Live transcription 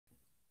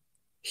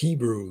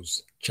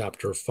Hebrews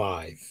chapter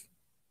 5.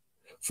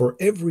 For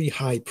every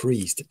high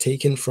priest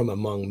taken from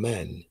among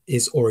men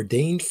is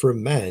ordained for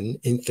men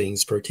in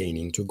things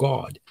pertaining to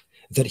God,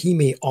 that he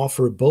may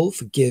offer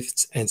both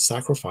gifts and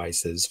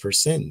sacrifices for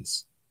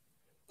sins,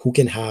 who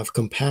can have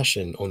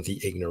compassion on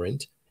the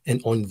ignorant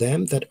and on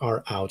them that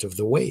are out of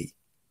the way,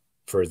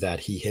 for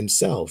that he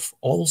himself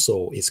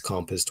also is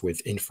compassed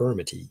with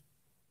infirmity.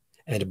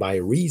 And by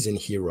reason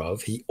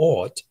hereof he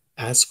ought,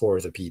 as for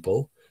the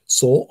people,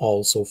 so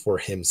also for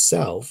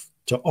himself,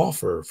 to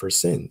offer for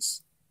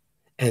sins.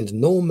 And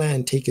no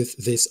man taketh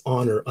this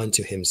honor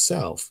unto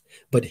himself,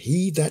 but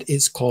he that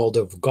is called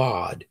of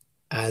God,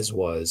 as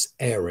was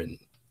Aaron.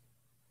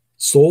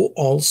 So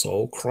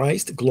also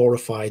Christ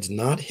glorified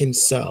not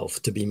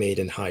himself to be made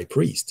an high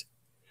priest,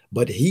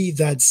 but he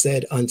that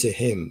said unto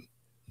him,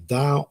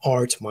 Thou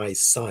art my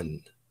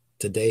son,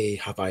 today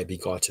have I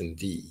begotten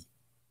thee.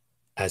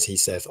 As he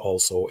saith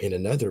also in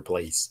another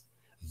place,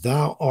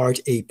 Thou art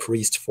a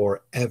priest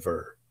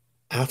forever,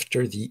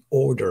 after the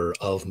order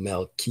of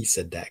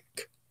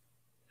Melchizedek,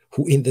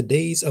 who in the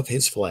days of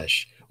his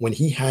flesh, when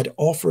he had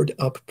offered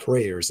up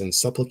prayers and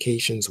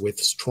supplications with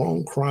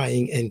strong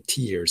crying and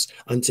tears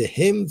unto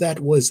him that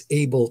was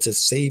able to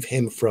save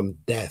him from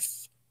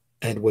death,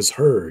 and was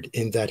heard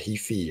in that he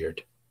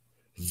feared,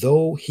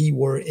 though he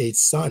were a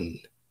son,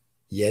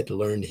 yet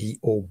learned he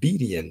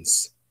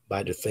obedience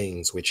by the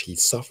things which he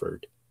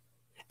suffered.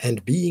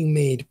 And being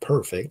made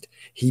perfect,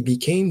 he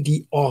became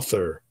the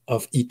author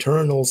of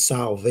eternal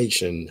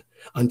salvation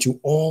unto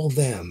all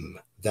them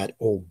that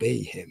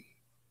obey him,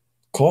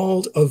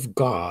 called of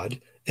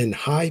God and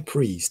high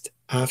priest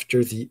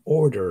after the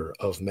order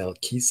of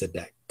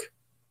Melchizedek,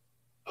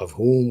 of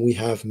whom we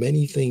have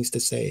many things to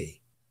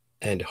say,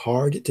 and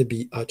hard to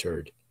be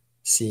uttered,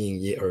 seeing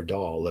ye are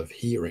dull of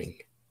hearing.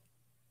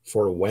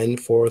 For when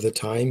for the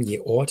time ye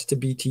ought to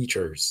be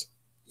teachers,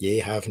 ye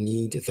have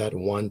need that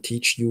one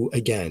teach you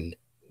again,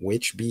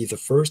 which be the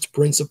first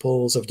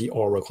principles of the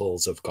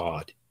oracles of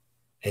God,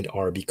 and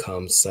are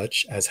become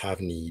such as have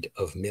need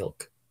of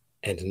milk,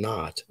 and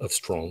not of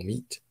strong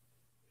meat.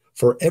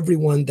 For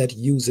everyone that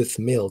useth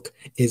milk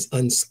is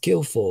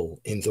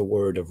unskillful in the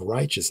word of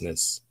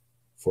righteousness,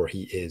 for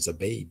he is a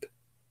babe.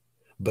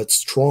 But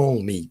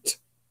strong meat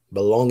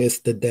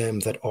belongeth to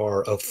them that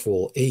are of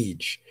full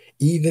age,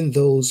 even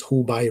those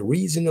who by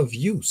reason of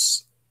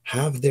use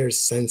have their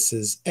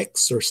senses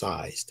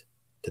exercised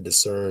to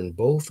discern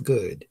both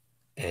good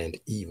and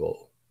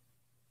evil.